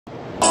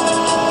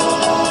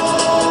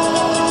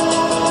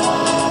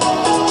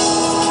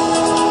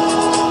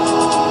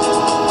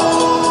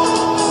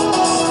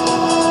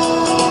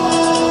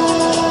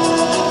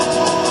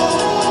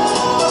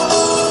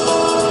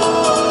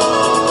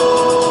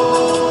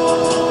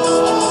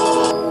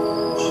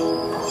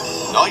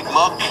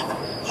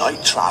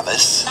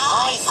Travis.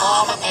 Hi,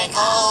 Farmer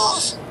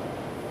Pickles.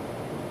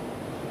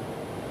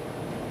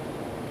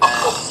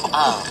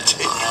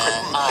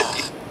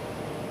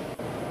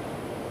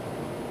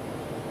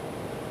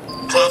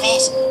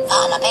 Travis,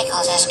 Farmer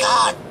Pickles has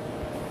gone.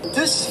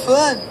 This is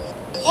fun.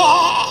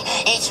 Yeah,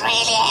 it's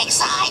really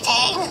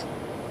exciting.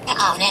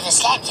 I've never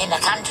slept in the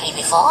country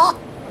before.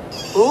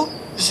 Oh,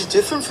 is it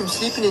different from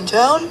sleeping in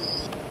town?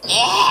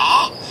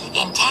 Yeah,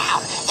 in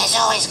town there's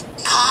always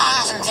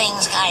cars and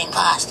things going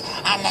past,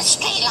 and the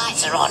street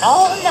lights are on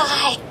all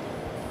night.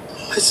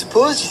 I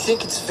suppose you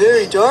think it's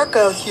very dark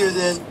out here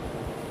then.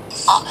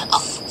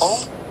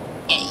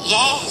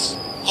 Yes.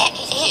 Yeah,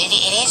 it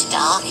is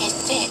dark,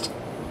 isn't it?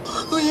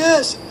 Oh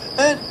yes,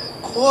 and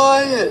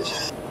quiet.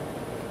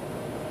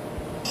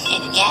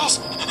 Yes,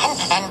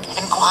 and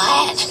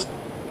quiet.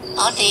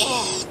 Oh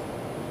dear.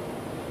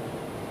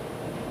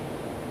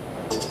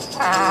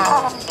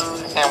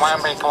 It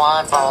won't be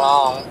quiet for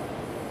long.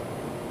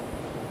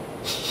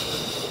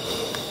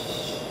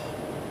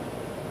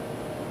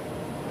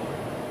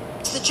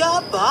 What's the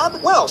job,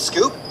 Bob? Well,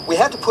 Scoop, we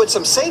have to put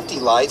some safety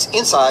lights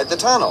inside the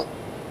tunnel.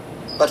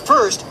 But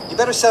first, you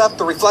better set up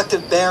the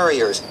reflective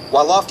barriers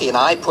while Lofty and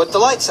I put the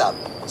lights up,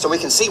 so we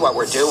can see what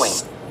we're doing.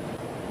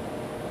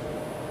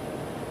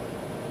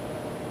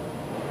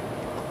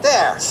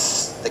 There.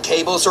 The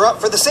cables are up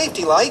for the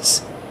safety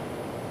lights.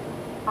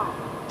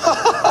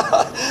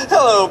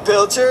 Hello,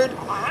 Pilchard.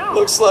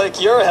 Looks like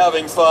you're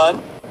having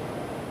fun.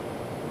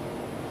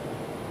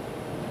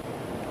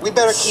 We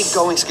better keep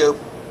going, Scoop.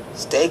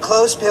 Stay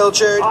close,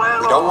 Pilchard.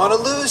 We don't want to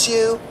lose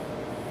you.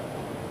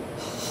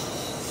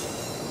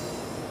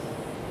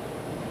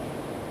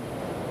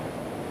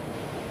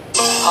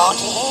 Oh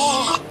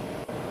dear.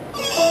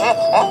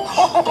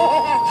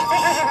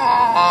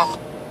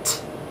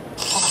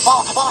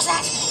 What was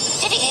that?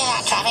 Did you hear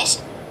that,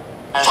 Travis?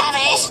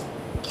 Travis?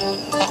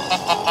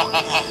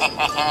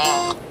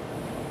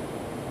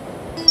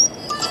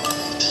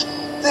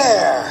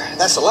 There.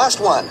 That's the last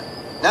one.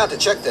 Now to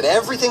check that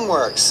everything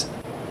works.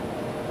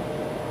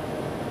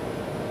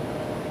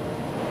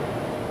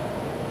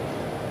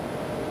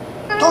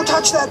 Don't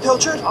touch that,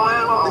 Pilchard.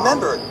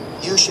 Remember,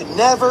 you should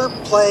never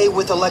play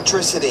with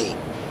electricity.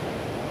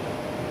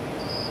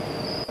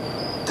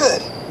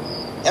 Good.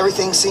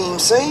 Everything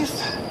seems safe.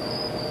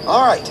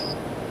 All right.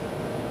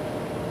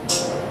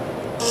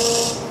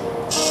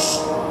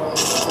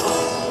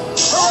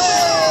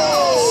 Hooray!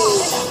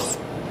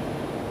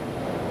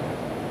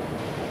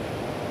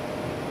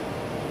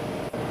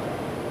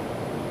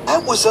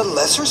 That was a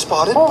lesser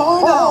spotted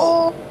barn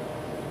owl.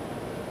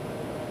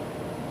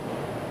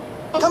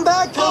 Come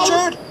back,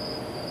 Pilchard!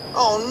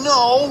 Oh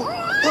no!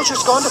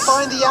 Pilchard's gone to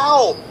find the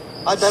owl.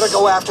 I better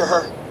go after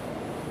her.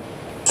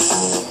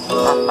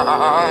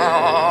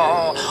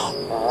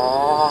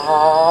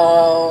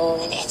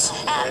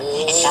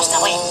 It's just the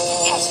wind.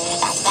 Yes,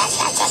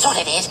 that's what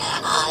it is.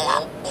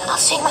 I'll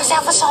sing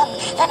myself a song,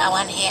 then I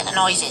won't hear the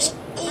noises.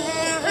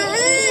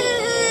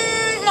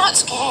 Not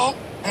scared.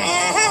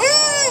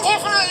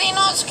 Definitely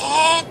not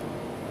scared.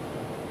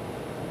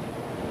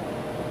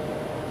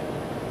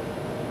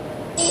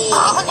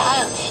 Oh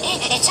no,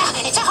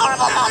 it's a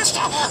horrible monster.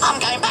 I'm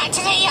going back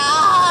to the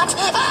yard.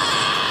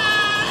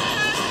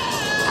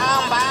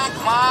 Come back,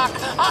 Muck.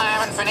 I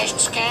haven't finished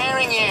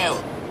scaring you.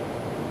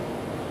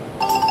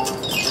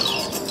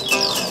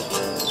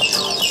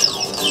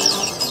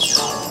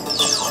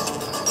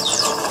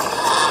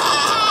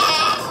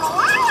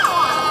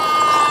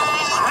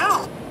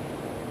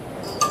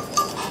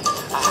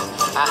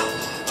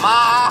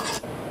 Muck!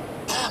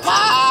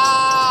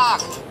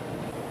 Muck!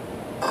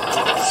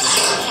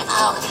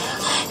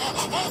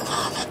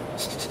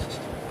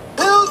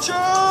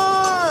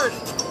 Pilchard!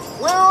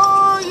 Where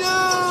are you?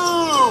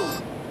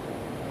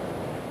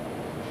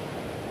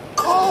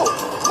 Oh,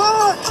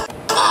 Muck!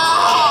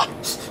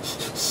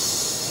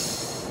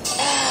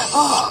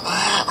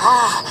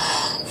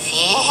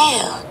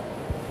 Phew.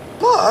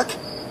 Muck,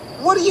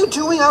 what are you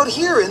doing out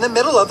here in the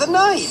middle of the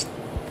night?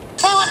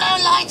 There were no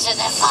lights at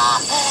the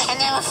farm, and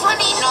there were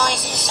funny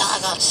noises, so I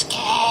got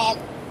scared.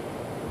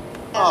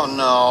 Oh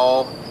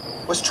no.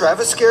 Was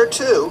Travis scared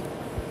too?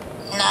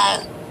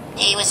 No,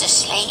 he was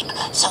asleep,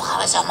 so I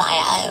was on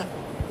my own.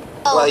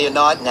 Well, you're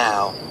not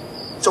now.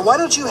 So why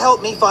don't you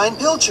help me find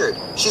Pilchard?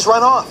 She's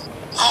run off.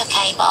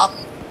 Okay, Bob.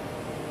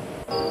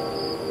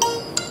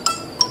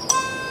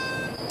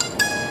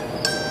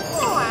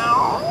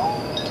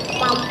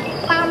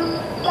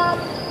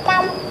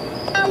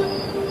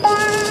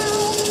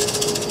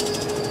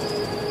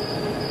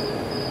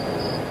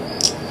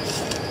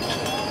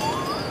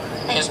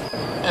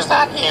 Is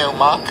that you,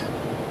 Muck?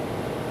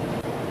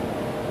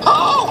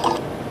 Oh!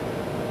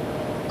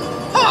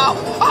 Oh!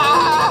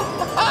 Oh!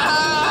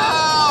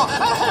 Oh!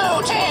 A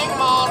hooting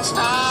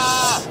monster!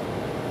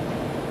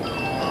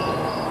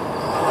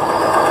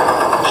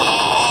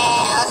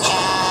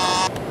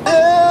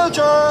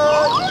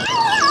 Pilchard!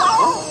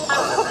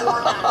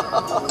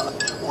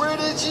 Where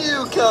did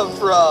you come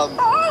from?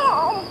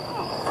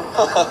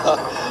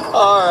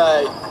 All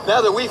right.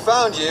 Now that we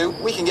found you,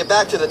 we can get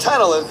back to the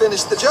tunnel and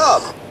finish the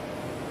job.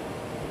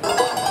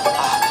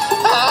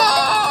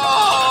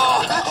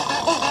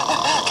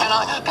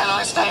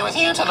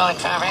 with you tonight,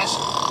 Travis.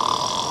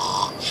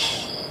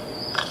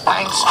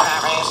 Thanks,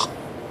 Travis.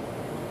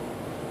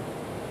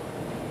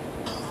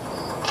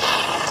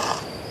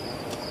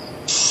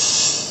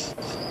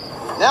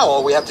 Now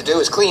all we have to do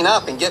is clean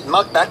up and get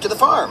Muck back to the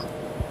farm.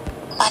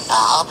 But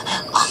Bob,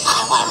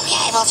 I won't be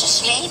able to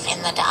sleep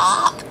in the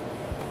dark.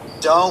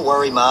 Don't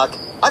worry, Muck.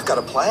 I've got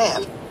a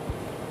plan.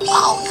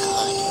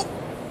 Oh, good.